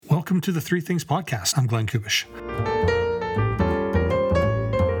Welcome to the Three Things Podcast. I'm Glenn Kubish.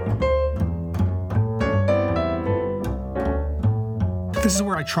 This is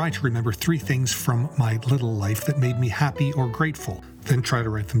where I try to remember three things from my little life that made me happy or grateful, then try to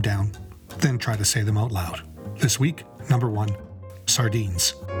write them down, then try to say them out loud. This week, number 1,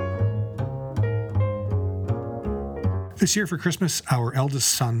 sardines. This year for Christmas, our eldest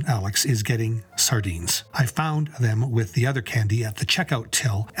son, Alex, is getting sardines. I found them with the other candy at the checkout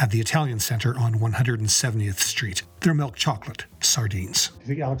till at the Italian Center on 170th Street. They're milk chocolate sardines. Do you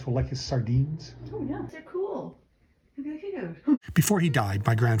think Alex will like his sardines? Oh, yeah, they're cool. They're cute. Before he died,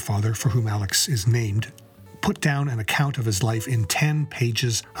 my grandfather, for whom Alex is named, put down an account of his life in 10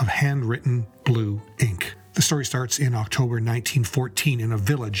 pages of handwritten blue ink. The story starts in October 1914 in a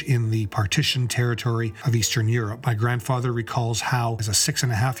village in the partition territory of Eastern Europe. My grandfather recalls how, as a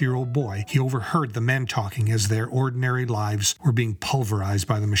 6.5-year-old boy, he overheard the men talking as their ordinary lives were being pulverized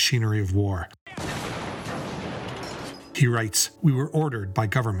by the machinery of war. He writes, "We were ordered by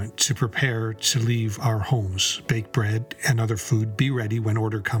government to prepare to leave our homes, bake bread and other food, be ready when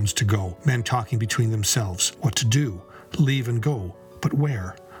order comes to go. Men talking between themselves, what to do, leave and go, but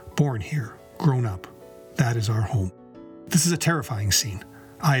where? Born here, grown up. That is our home." This is a terrifying scene.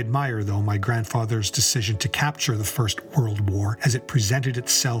 I admire, though, my grandfather's decision to capture the First World War as it presented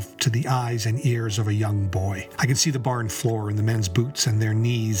itself to the eyes and ears of a young boy. I can see the barn floor and the men's boots and their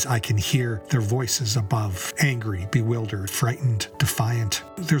knees. I can hear their voices above, angry, bewildered, frightened, defiant.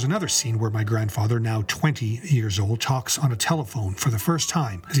 There's another scene where my grandfather, now 20 years old, talks on a telephone for the first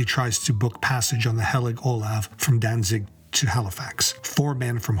time as he tries to book passage on the Helig Olav from Danzig to Halifax. 4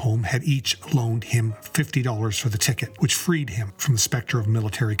 men from home had each loaned him $50 for the ticket, which freed him from the specter of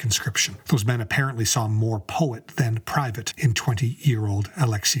military conscription. Those men apparently saw more poet than private in 20-year-old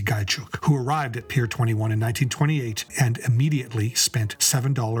Alexei Gaichuk, who arrived at Pier 21 in 1928 and immediately spent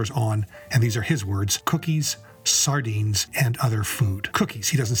 $7 on, and these are his words, cookies, sardines, and other food. Cookies,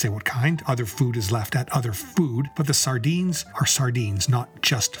 he doesn't say what kind. Other food is left at other food, but the sardines are sardines, not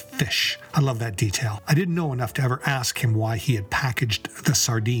just fish. I love that detail. I didn't know enough to ever ask him why he had packaged the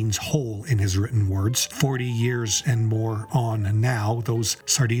sardines whole in his written words. 40 years and more on now, those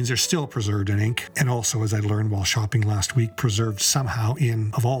sardines are still preserved in ink, and also, as I learned while shopping last week, preserved somehow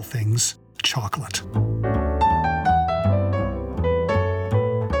in, of all things, chocolate.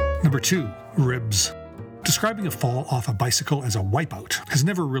 Number 2, ribs. Describing a fall off a bicycle as a wipeout has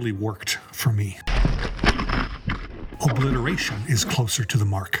never really worked for me. Obliteration is closer to the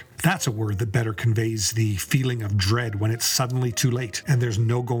mark. That's a word that better conveys the feeling of dread when it's suddenly too late and there's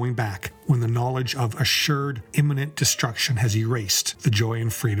no going back, when the knowledge of assured imminent destruction has erased the joy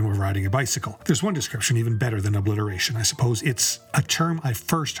and freedom of riding a bicycle. There's one description even better than obliteration, I suppose. It's a term I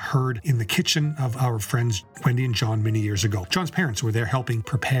first heard in the kitchen of our friends Wendy and John many years ago. John's parents were there helping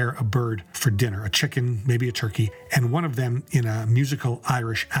prepare a bird for dinner, a chicken, maybe a turkey, and one of them, in a musical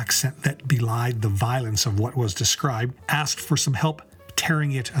Irish accent that belied the violence of what was described, asked for some help tear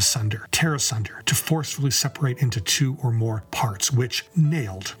asunder, to forcefully separate into 2 or more parts, which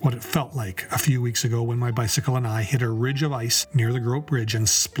nailed what it felt like a few weeks ago when my bicycle and I hit a ridge of ice near the Grote Bridge and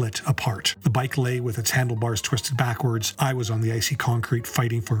split apart. The bike lay with its handlebars twisted backwards. I was on the icy concrete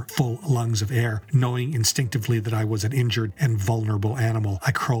fighting for full lungs of air, knowing instinctively that I was an injured and vulnerable animal.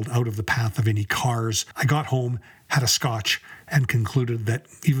 I crawled out of the path of any cars. I got home, had a scotch, and concluded that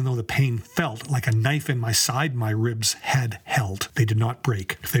even though the pain felt like a knife in my side, my ribs had held. They did not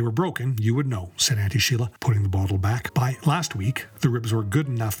break. If they were broken, you would know, said Auntie Sheila, putting the bottle back. By last week, the ribs were good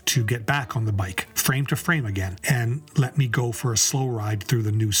enough to get back on the bike, frame to frame again, and let me go for a slow ride through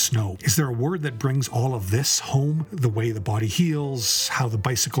the new snow. Is there a word that brings all of this home? The way the body heals, how the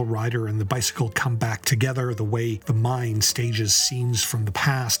bicycle rider and the bicycle come back together, the way the mind stages scenes from the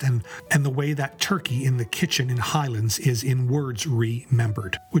past, and the way that turkey in the kitchen in Highlands is in words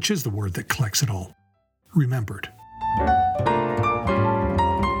remembered, which is the word that collects it all. Remembered.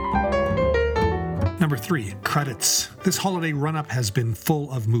 Number 3, credits. This holiday run-up has been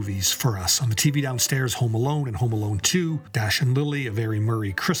full of movies for us. On the TV downstairs, Home Alone and Home Alone 2, Dash and Lily, A Very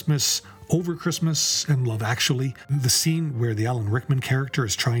Murray Christmas, Over Christmas, and Love Actually. The scene where the Alan Rickman character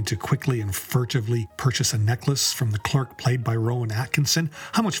is trying to quickly and furtively purchase a necklace from the clerk played by Rowan Atkinson.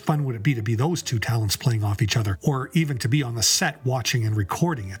 How much fun would it be to be those two talents playing off each other, or even to be on the set watching and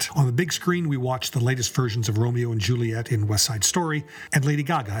recording it? On the big screen, we watched the latest versions of Romeo and Juliet in West Side Story, and Lady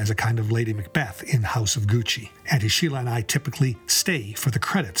Gaga as a kind of Lady Macbeth in House of Gucci. Auntie Sheila and I typically stay for the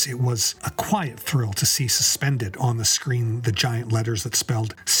credits. It was a quiet thrill to see suspended on the screen the giant letters that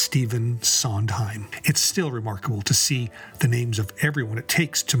spelled Stephen Sondheim. It's still remarkable to see the names of everyone it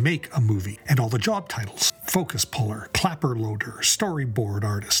takes to make a movie and all the job titles. Focus puller, clapper loader, storyboard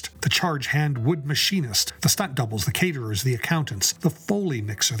artist. The charge hand wood machinist, the stunt doubles, the caterers, the accountants, the Foley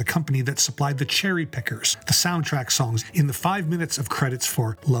mixer, the company that supplied the cherry pickers, the soundtrack songs. In the 5 minutes of credits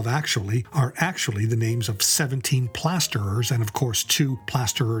for Love Actually are actually the names of 17 plasterers and, of course, 2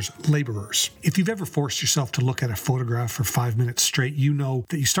 plasterers' laborers. If you've ever forced yourself to look at a photograph for 5 minutes straight, you know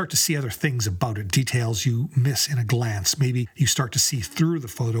that you start to see other things about it, details you miss in a glance. Maybe you start to see through the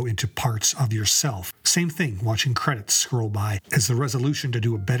photo into parts of yourself. Same thing watching credits scroll by, as the resolution to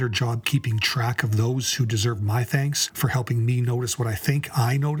do a better job keeping track of those who deserve my thanks for helping me notice what I think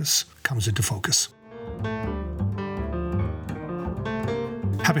I notice comes into focus.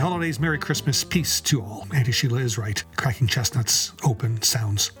 Happy holidays, Merry Christmas, peace to all. Auntie Sheila is right. Cracking chestnuts open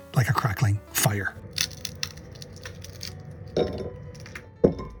sounds like a crackling fire.